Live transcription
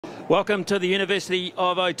Welcome to the University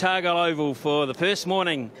of Otago Oval for the first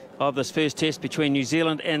morning of this first test between New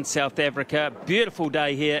Zealand and South Africa. Beautiful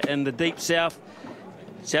day here in the deep south.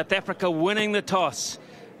 South Africa winning the toss,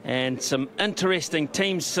 and some interesting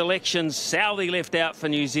team selections. Southey left out for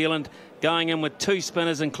New Zealand, going in with two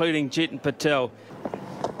spinners including Jetan Patel.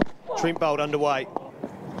 Trent Boult underway.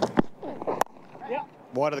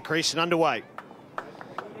 Wide of the crease and underway.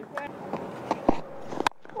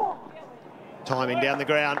 Timing down the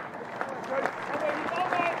ground.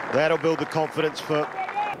 That'll build the confidence for... That's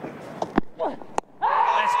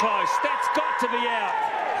close. That's got to be out.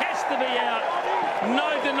 Has to be out.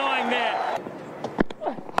 No denying that.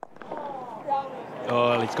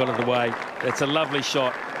 Oh, he's got it away. That's a lovely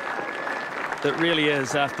shot. It really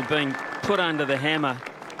is, after being put under the hammer,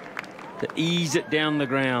 to ease it down the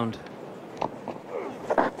ground.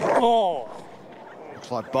 Oh!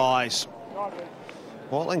 Looks like buys.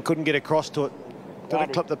 Watling couldn't get across to it.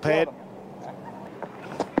 Didn't clip the pad.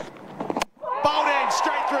 Boult in,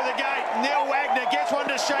 straight through the gate. Neil Wagner gets one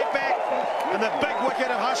to shape back. And the big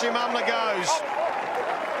wicket of Hashim Amla goes.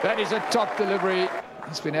 That is a top delivery.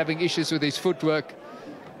 He's been having issues with his footwork.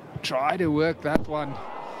 Try to work that one. Is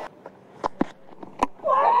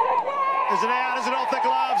it out? Is it off the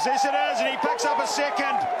gloves? Yes, it is, and he picks up a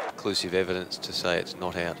second. Conclusive evidence to say it's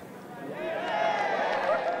not out.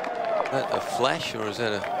 Is that a flash, or is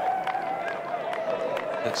that a...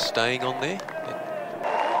 That's staying on there? Yeah.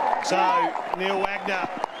 So, Neil Wagner.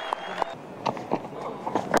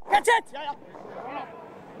 Catch it!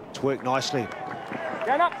 It's worked nicely.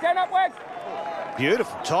 Stand up, Wags.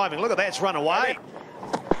 Beautiful timing. Look at that, it's run away.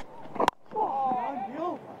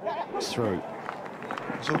 It's through.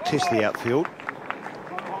 So we'll test the outfield.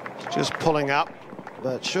 It's just pulling up,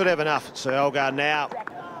 but should have enough. So Elgar now.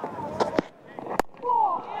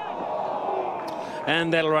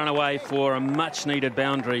 And that'll run away for a much-needed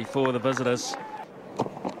boundary for the visitors.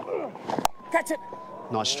 Catch it.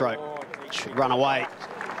 Nice stroke. Should run away.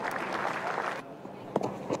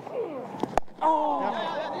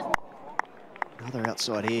 Oh. Another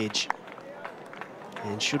outside edge.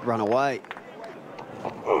 And should run away.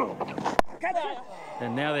 Catch it.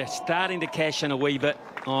 And now they're starting to cash in a wee bit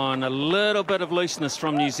on a little bit of looseness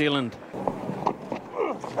from New Zealand.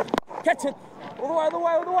 Catch it. All the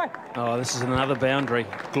way. Oh, this is another boundary.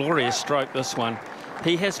 Glorious stroke, this one.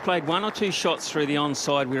 He has played one or two shots through the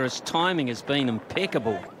onside where his timing has been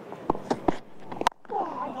impeccable.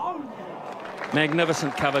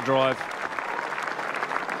 Magnificent cover drive.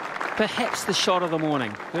 Perhaps the shot of the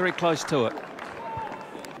morning. Very close to it.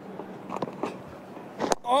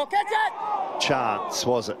 Oh, catch it! Chance,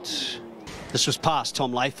 was it? This was past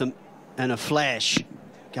Tom Latham in a flash.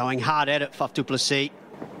 Going hard at it, Faf du Plessis.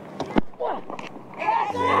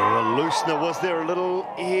 A loosener, was there a little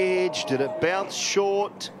edge? Did it bounce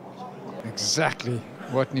short? Exactly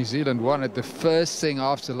what New Zealand wanted. The first thing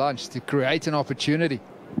after lunch, to create an opportunity.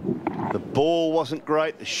 The ball wasn't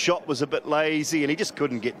great, the shot was a bit lazy, and he just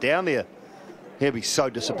couldn't get down there. He'll be so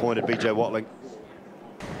disappointed, BJ Watling.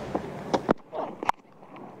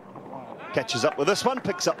 Catches up with this one,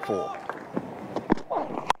 picks up 4.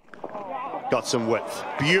 Got some width.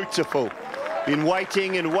 Beautiful. Been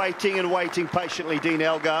waiting and waiting and waiting patiently, Dean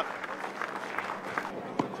Elgar.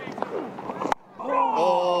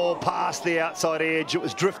 Oh, past the outside edge. It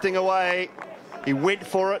was drifting away. He went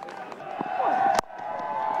for it.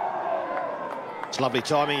 It's lovely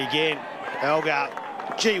timing again. Elgar.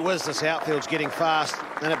 Gee whiz, this outfield's getting fast.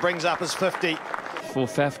 And it brings up his 50. For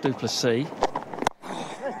Faf du Plessis.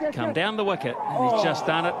 Come down the wicket, and he's just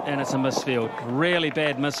done it, and it's a misfield. Really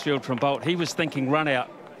bad misfield from Boult. He was thinking run out.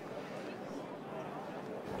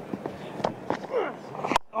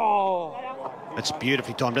 It's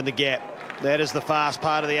beautifully timed in the gap. That is the fast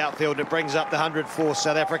part of the outfield. It brings up the 100 for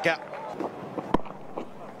South Africa.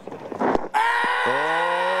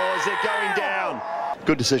 Oh, is it going down?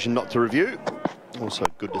 Good decision not to review. Also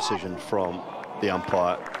good decision from the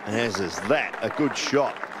umpire. And as is that, a good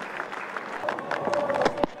shot.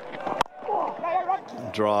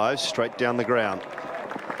 Drives straight down the ground.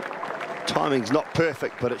 Timing's not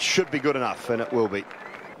perfect, but it should be good enough, and it will be.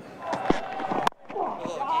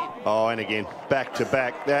 Oh, and again, back to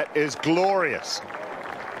back. That is glorious.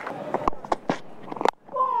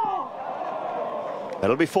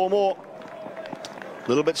 That'll be 4 more. A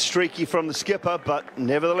little bit streaky from the skipper, but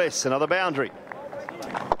nevertheless, another boundary.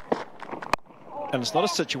 And it's not a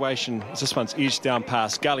situation as this one's edged down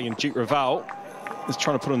past Gully, and Jeet Raval is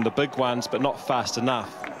trying to put in the big ones, but not fast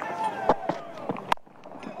enough.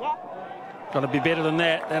 Got to be better than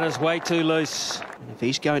that. That is way too loose. If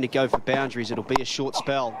he's going to go for boundaries, it'll be a short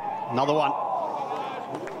spell. Another one.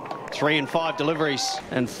 3 and 5 deliveries.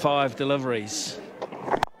 And 5 deliveries.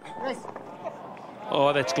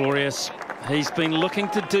 Oh, that's glorious. He's been looking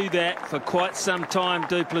to do that for quite some time,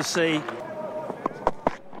 du Plessis.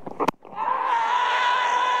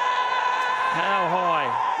 How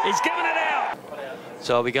high? He's given it out.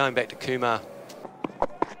 So I'll be going back to Kumar.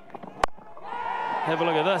 Have a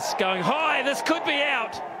look at this, going high. This could be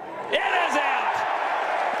out. It is out.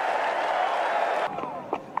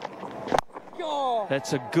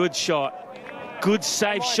 That's a good shot. Good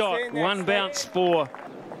safe shot. One bounce for.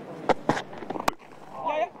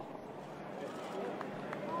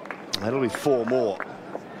 That'll be 4 more.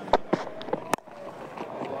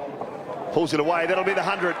 Pulls it away. That'll be the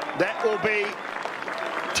 100. That will be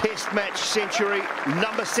Test match century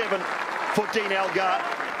number 7 for Dean Elgar.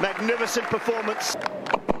 Magnificent performance.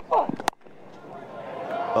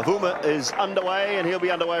 Bavuma is underway, and he'll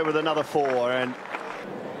be underway with another 4. And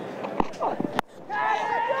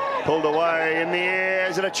pulled away in the air.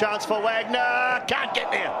 Is it a chance for Wagner? Can't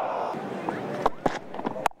get there.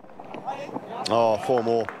 Oh, 4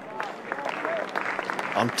 more.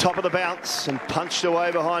 On top of the bounce and punched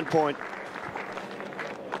away behind point.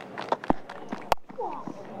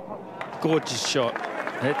 Gorgeous shot.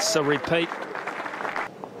 It's a repeat.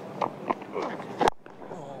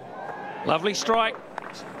 Lovely strike.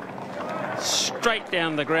 Straight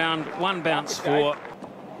down the ground. One bounce for.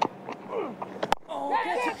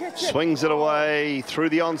 Swings it away through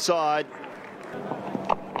the onside.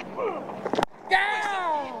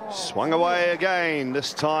 Swung away again.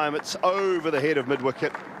 This time it's over the head of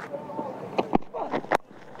mid-wicket.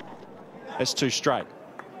 That's 2 straight.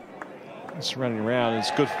 It's running around.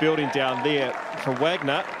 It's good fielding down there for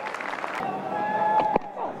Wagner.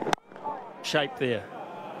 Shape there.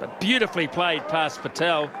 But beautifully played past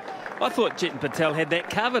Patel. I thought Chetan Patel had that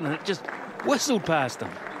covered and it just whistled past him.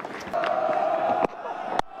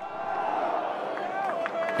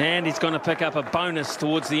 And he's going to pick up a bonus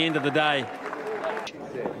towards the end of the day.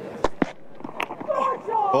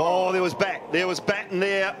 Oh, there was bat. There was bat in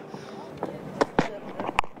there.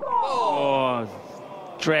 Oh,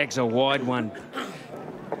 drags a wide one.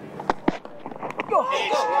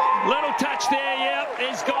 Little touch there, yeah,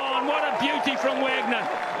 he's gone. What a beauty from Wagner.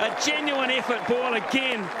 A genuine effort ball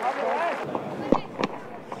again.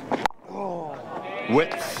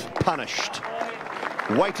 Width punished.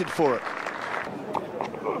 Waited for it.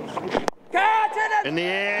 In the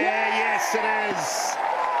air, yes it is.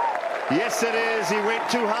 Yes it is. He went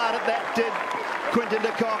too hard at that, did Quinton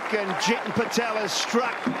de Kock, and Chetan Patel has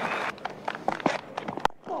struck.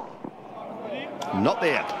 Not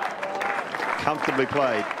there. Comfortably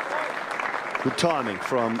played. Good timing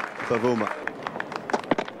from Bavuma.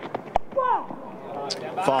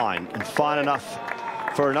 Fine, and fine enough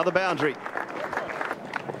for another boundary.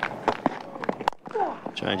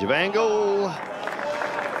 Change of angle.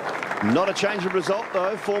 Not a change of result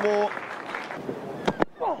though. 4 more.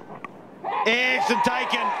 Edged and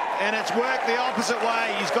taken, and it's worked the opposite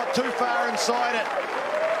way. He's got too far inside it.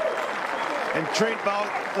 And Trent Boult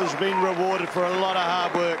has been rewarded for a lot of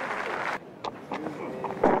hard work.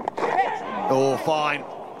 Oh, fine.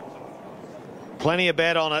 Plenty of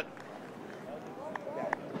bat on it.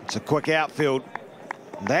 It's a quick outfield.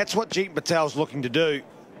 That's what Chetan Patel's looking to do.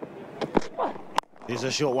 Here's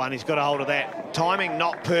a short one. He's got a hold of that. Timing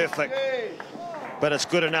not perfect, but it's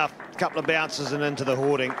good enough. A couple of bounces and into the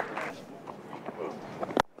hoarding.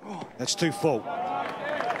 That's too full.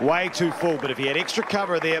 Way too full, but if he had extra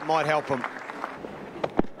cover there, it might help him.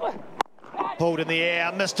 Pulled in the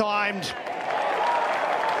air, mistimed.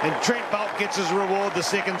 And Trent Boult gets his reward the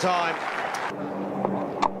second time.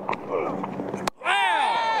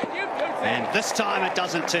 And this time it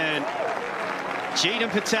doesn't turn. Chetan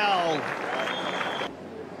Patel.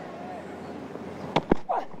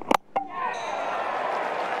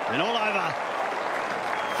 And all over.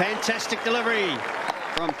 Fantastic delivery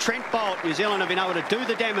from Trent Boult. New Zealand have been able to do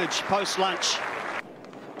the damage post-lunch.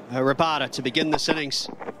 Rabada to begin this innings.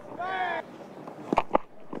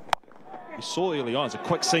 You saw early on, it's a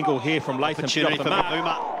quick single here from Latham. Opportunity for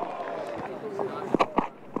Bavuma.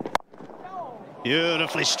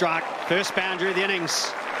 Beautifully struck. First boundary of the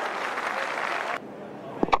innings.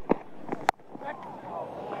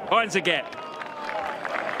 Finds a gap.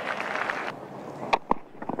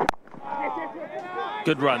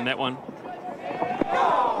 Good run, that one.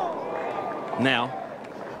 Now.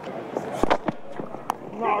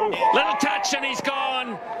 Little touch and he's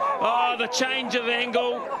gone. Oh, the change of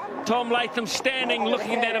angle. Tom Latham standing,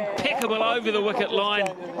 looking at that impeccable over the wicket line.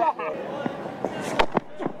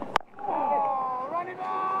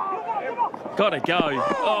 Got to go.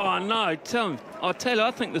 Oh, no. I'll tell you,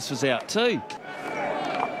 I think this was out too.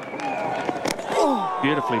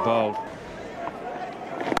 Beautifully bowled.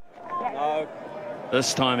 No.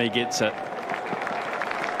 This time he gets it.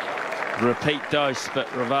 Repeat dose, but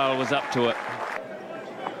Raval was up to it.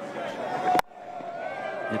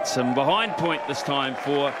 It's some behind point this time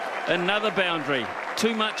for another boundary.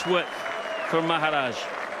 Too much width from Maharaj.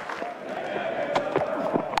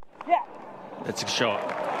 That's a shot.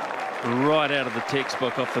 Right out of the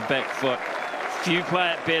textbook off the back foot. Few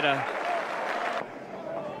play it better.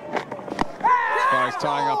 Guy's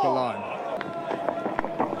tying up the line.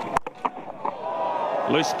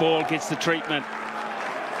 Loose ball gets the treatment.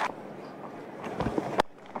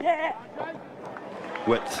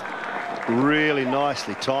 Width really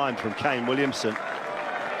nicely timed from Kane Williamson.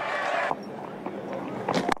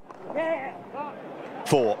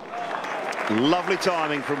 4. Lovely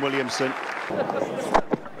timing from Williamson.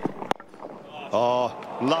 Oh,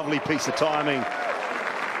 lovely piece of timing.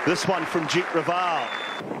 This one from Jeet Raval.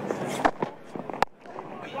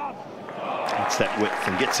 It's that width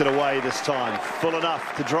and gets it away this time. Full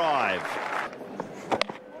enough to drive.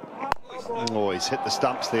 Oh, he's hit the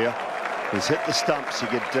stumps there. He's hit the stumps. You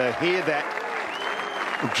could hear that.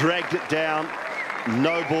 Dragged it down.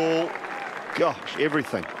 No ball. Gosh,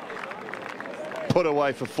 everything. Put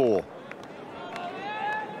away for 4.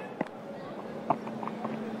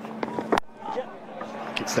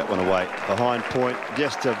 Gets that one away. Behind point.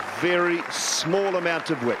 Just a very small amount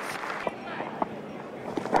of width.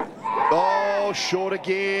 Oh, short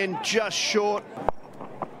again. Just short.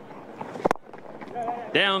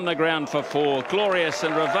 Down the ground for 4. Glorious,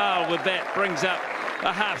 and Raval with that brings up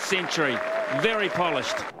a half century. Very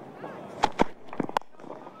polished.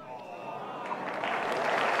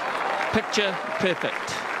 Picture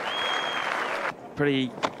perfect.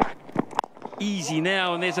 Pretty easy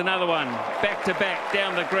now, and there's another one. Back to back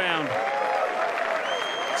down the ground.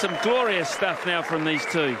 Some glorious stuff now from these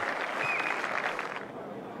two.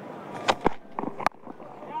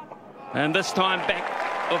 And this time back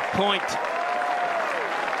of point.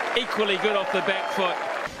 Equally good off the back foot.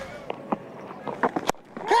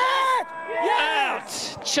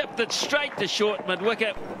 Out! Chipped it straight to short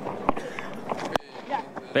mid-wicket.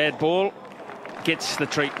 Bad ball. Gets the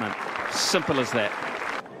treatment. Simple as that.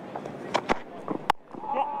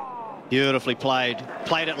 Beautifully played.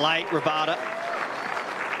 Played it late, Rabada.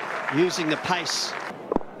 Using the pace.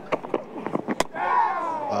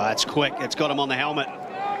 Oh, that's quick. It's got him on the helmet.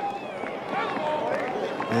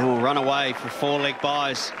 And we'll run away for 4-leg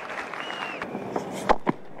buys.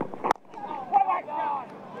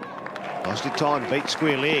 Nicely timed, beat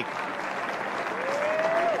square leg.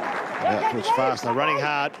 Out towards fast, they're running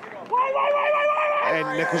hard.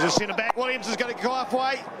 And Nichols is centre back. Williams is going to go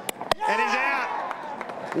halfway. And he's out.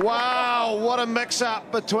 Wow, what a mix-up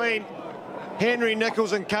between Henry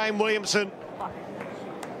Nichols and Kane Williamson.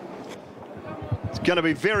 It's going to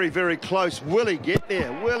be very, very close. Will he get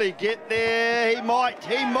there? Will he get there? He might.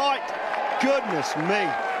 He might. Goodness me.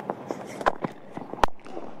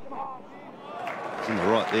 It's in the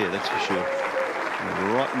right there, that's for sure.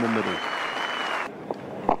 Right in the middle.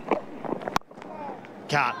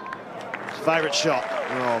 Can't. His favourite shot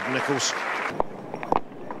of Nichols.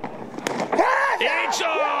 Edge!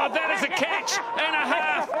 Oh, that is a catch and a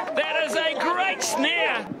half. That is a great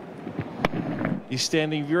snare. He's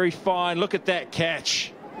standing very fine. Look at that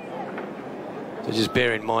catch. So just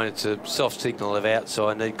bear in mind it's a soft signal of out, so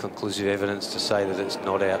I need conclusive evidence to say that it's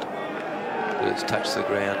not out, that it's touched the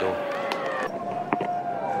ground or...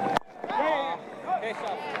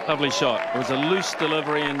 Lovely shot. It was a loose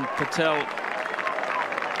delivery, and Patel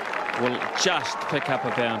will just pick up a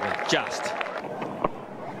boundary. Just.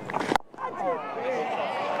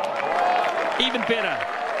 Even better.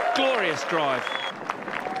 Glorious drive.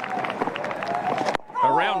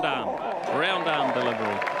 A round arm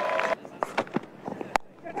delivery.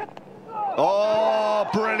 Oh,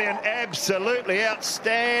 brilliant. Absolutely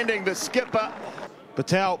outstanding. The skipper.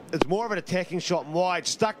 Patel, it's more of an attacking shot and wide.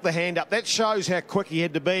 Stuck the hand up. That shows how quick he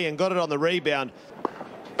had to be and got it on the rebound.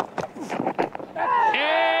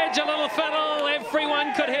 Edge, a little fiddle.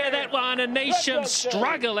 Everyone could hear that one. And Neesham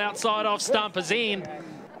struggle outside off Stumper's end.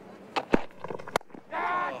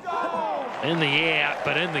 In the air,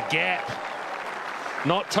 but in the gap.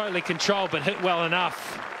 Not totally controlled, but hit well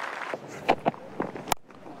enough.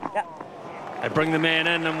 They bring the man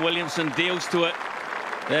in, and Williamson deals to it.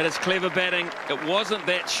 That is clever batting. It wasn't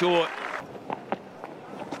that short.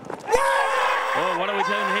 Oh, what are we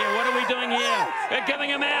doing here? What are we doing here? They're giving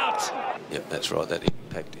him out. Yep, that's right, that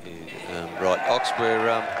impact is right.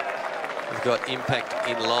 Oxborough, we've got impact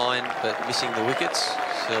in line, but missing the wickets.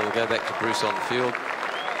 So we'll go back to Bruce on the field.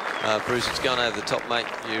 Bruce, it's going over the top, mate.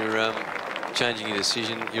 You're changing your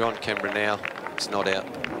decision. You're on camera now. It's not out.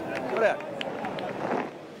 Not out.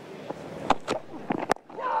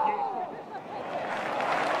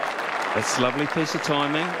 That's a lovely piece of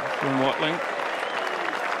timing from Watling.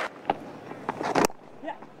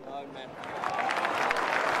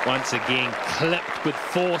 Once again, clipped with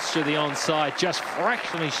force to the onside, just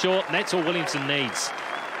fractionally short, and that's all Williamson needs.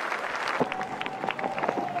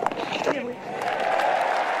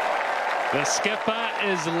 The skipper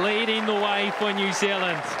is leading the way for New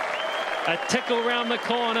Zealand. A tickle round the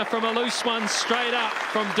corner from a loose one straight up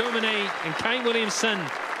from Duminy, and Kane Williamson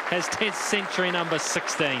has Test century number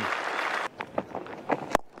 16.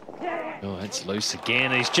 Oh, it's loose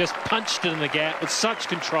again. He's just punched it in the gap with such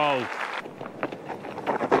control.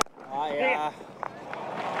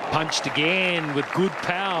 Punched again with good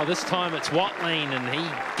power. This time it's Watling, and he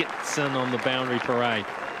gets in on the boundary parade.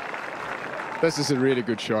 This is a really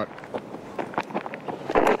good shot.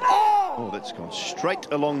 Oh, that's gone straight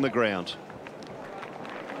along the ground.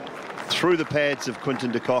 Through the pads of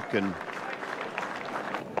Quinton de Kock, and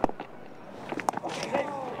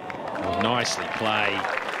oh, nicely played.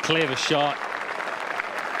 Clever shot.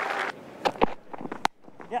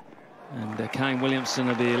 And Kane Williamson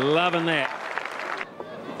will be loving that.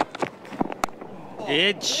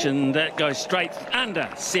 Edge, and that goes straight under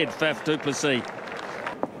said Faf du Plessis.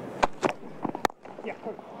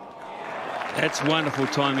 That's wonderful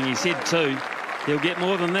timing. He said two. He'll get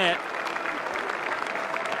more than that.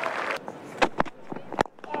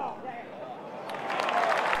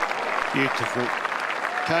 Beautiful.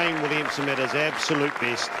 Kane Williamson at his absolute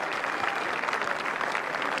best.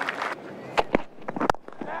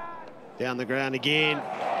 Down the ground again.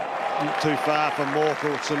 Not too far from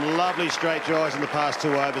Morkel. Some lovely straight drives in the past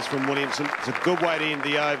 2 overs from Williamson. It's a good way to end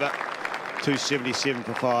the over. 277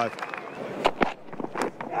 for 5.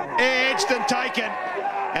 Edged and taken.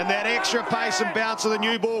 And that extra pace and bounce of the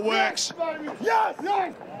new ball works.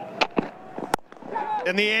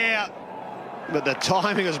 In the air. But the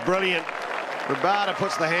timing is brilliant. Rabada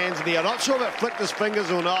puts the hands in the air. I'm not sure if it flicked his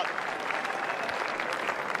fingers or not.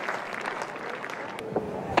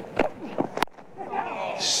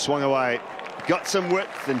 swung away. Got some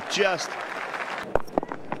width and just...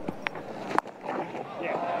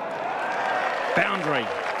 Boundary.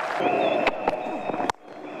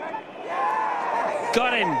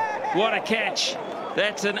 Got him. What a catch.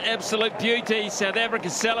 That's an absolute beauty. South Africa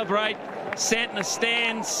celebrate. Santner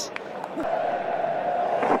stands.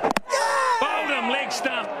 Bowled him, leg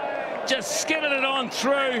stump. Just skidded it on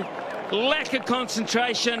through. Lack of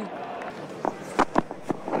concentration.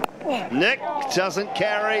 Nick doesn't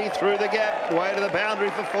carry through the gap. Way to the boundary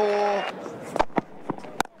for 4.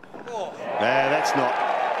 That's not.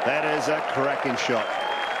 That is a cracking shot.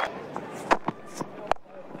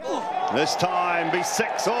 This time be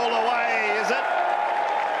 6 all the way, is it?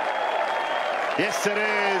 Yes, it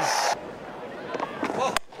is.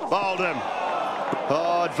 Bowled him.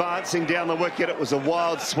 Oh, advancing down the wicket. It was a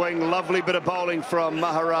wild swing. Lovely bit of bowling from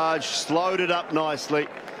Maharaj. Slowed it up nicely.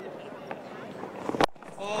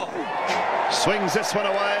 Swings this one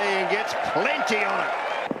away and gets plenty on it.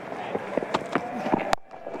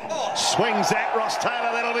 Swings at Ross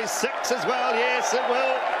Taylor. That'll be 6 as well. Yes, it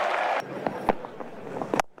will.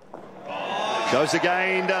 Goes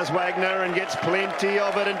again, does Wagner, and gets plenty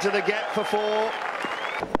of it into the gap for 4.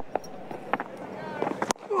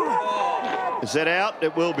 Is that out?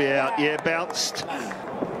 It will be out. Yeah, bounced.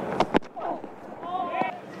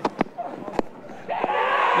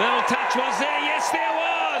 Little touch was there. Yes, there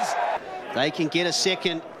was. They can get a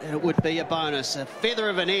second, and it would be a bonus. A feather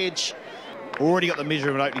of an edge. Already got the measure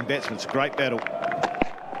of an opening batsman. It's a great battle.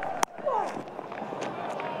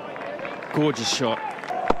 Gorgeous shot.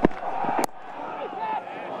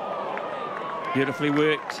 Beautifully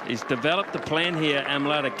worked. He's developed the plan here,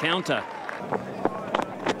 Amla, to counter.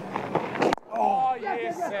 Oh,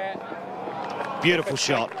 yes, Beautiful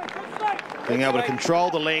shot. Being able to control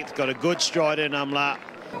the length, got a good stride in Amla.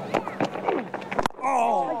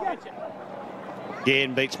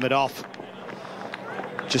 Again, beats mid off.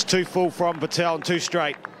 Just 2 full from Patel and 2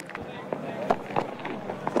 straight.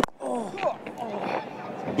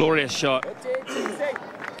 Glorious shot.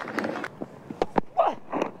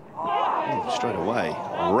 Straight away.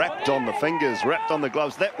 Wrapped on the fingers, wrapped on the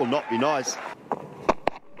gloves. That will not be nice.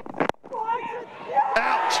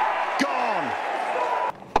 Out. Gone.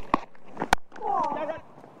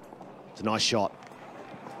 It's a nice shot.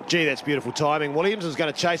 Gee, that's beautiful timing. Williams is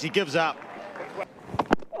going to chase. He gives up.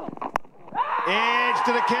 Edge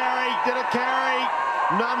to the carry. Did it carry?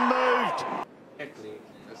 None moved.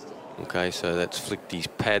 Okay, so that's flicked his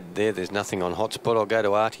pad there. There's nothing on hotspot. I'll go to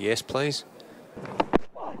RTS, please.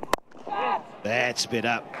 That's spit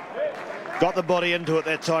up. Got the body into it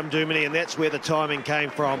that time, Duminy, and that's where the timing came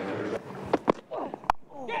from.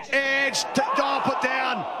 Edge, put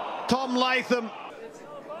down. Tom Latham.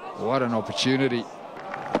 What an opportunity.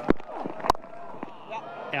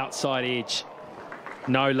 Outside edge.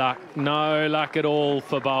 No luck at all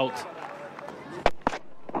for Bolt.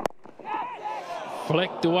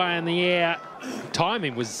 Flicked away in the air.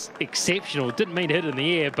 Timing was exceptional. Didn't mean to hit it in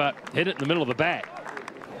the air, but hit it in the middle of the bat.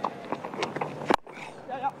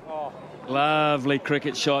 Lovely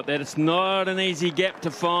cricket shot that. It's not an easy gap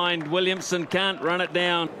to find. Williamson can't run it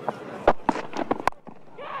down.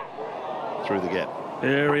 Through the gap.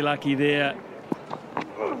 Very lucky there.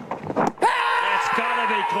 That's got to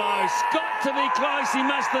be close. Got to be close. He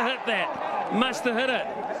must have hit that. Must have hit it.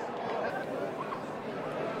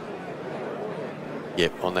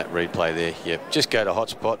 Yep, on that replay there. Yep, just go to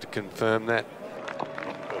hotspot to confirm that.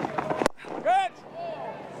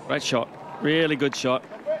 Great shot. Really good shot.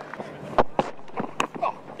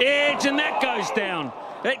 Edge, and that goes down.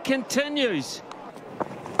 It continues.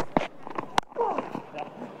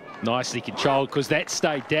 Nicely controlled, because that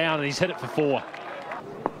stayed down and he's hit it for 4.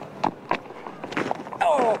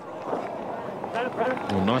 Well,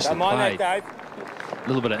 nicely played. A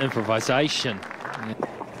little bit of improvisation.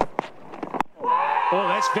 Oh,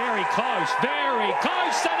 that's very close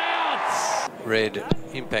and out. Red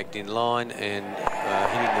impact in line and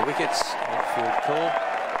hitting the wickets. On-field call.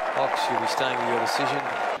 Ox, you'll be staying with your decision.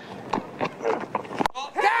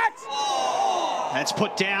 That's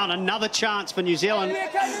put down. Another chance for New Zealand.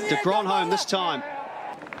 De Grandhomme this time.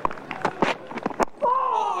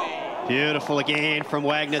 Beautiful again from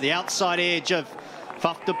Wagner. The outside edge of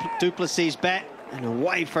Faf du Plessis' bat and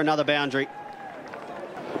away for another boundary.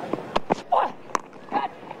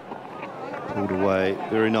 Pulled away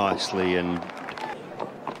very nicely, and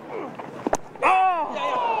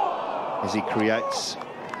as he creates,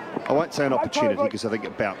 I won't say an opportunity because I think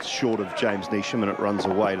it bounced short of James Neesham and it runs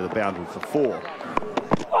away to the boundary for 4.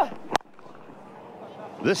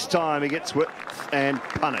 This time he gets whipped and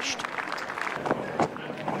punished.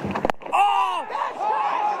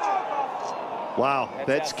 Wow,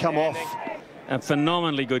 that's come off. A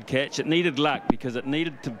phenomenally good catch. It needed luck because it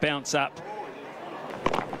needed to bounce up.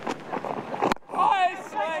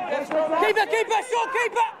 Keep it, short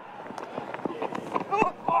keeper!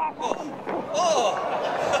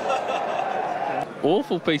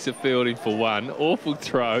 Awful piece of fielding for one. Awful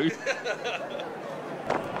throw.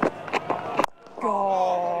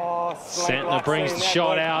 Santner brings the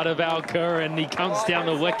shot out of Alker and he comes down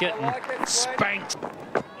the wicket and spanked.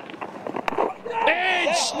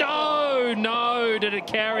 Edge! No! Did it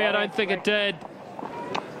carry? I don't think it did. A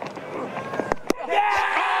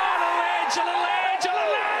little edge!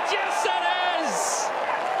 Yes, it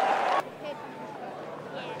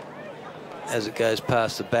is! As it goes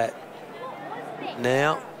past the bat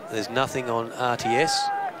now, there's nothing on RTS,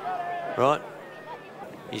 right?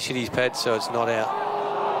 He's hit his pad, so it's not out.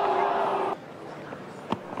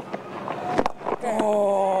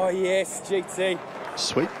 Oh, yes, GT.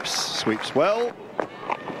 Sweeps well.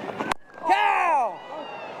 Cow!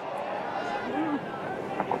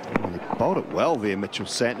 He bowled it well there, Mitchell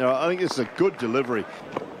Santner. I think this is a good delivery.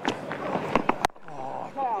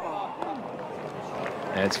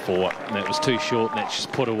 That's 4. And that was too short, and that's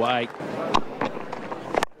just put away.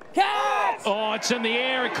 Catch! Oh, it's in the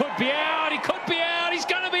air. It could be out. He could be out. He's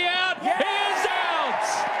going to be out. Yeah! He is out.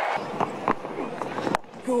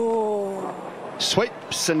 Cool.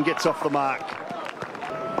 Sweeps and gets off the mark.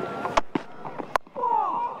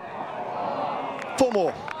 4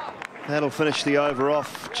 more. That'll finish the over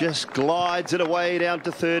off. Just glides it away down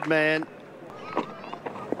to third man.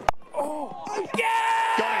 Got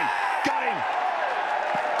him.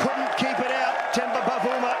 Couldn't keep it out. Temba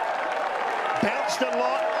Bavuma bounced a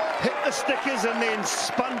lot, hit the stickers and then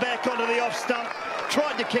spun back onto the off stump.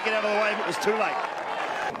 Tried to kick it out of the way, but it was too late.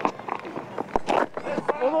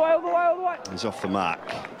 All the way. He's off the mark.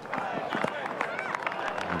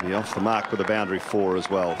 He'll be off the mark with a boundary 4 as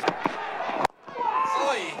well.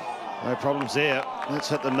 No problems there. Let's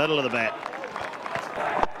hit the middle of the bat.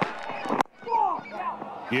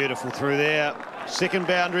 Beautiful through there. Second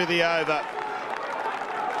boundary of the over.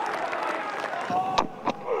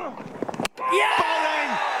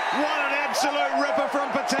 Bowling! What an absolute ripper from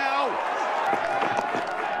Patel.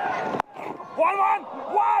 1-1.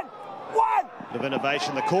 Bit of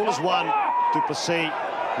innovation. The call is 1. Du Plessis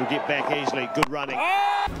will get back easily. Good running.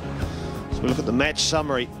 So we look at the match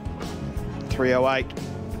summary. 308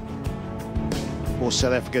 for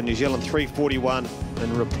South Africa. New Zealand 341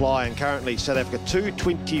 in reply, and currently South Africa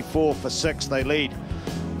 224 for 6. They lead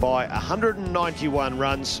by 191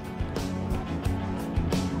 runs.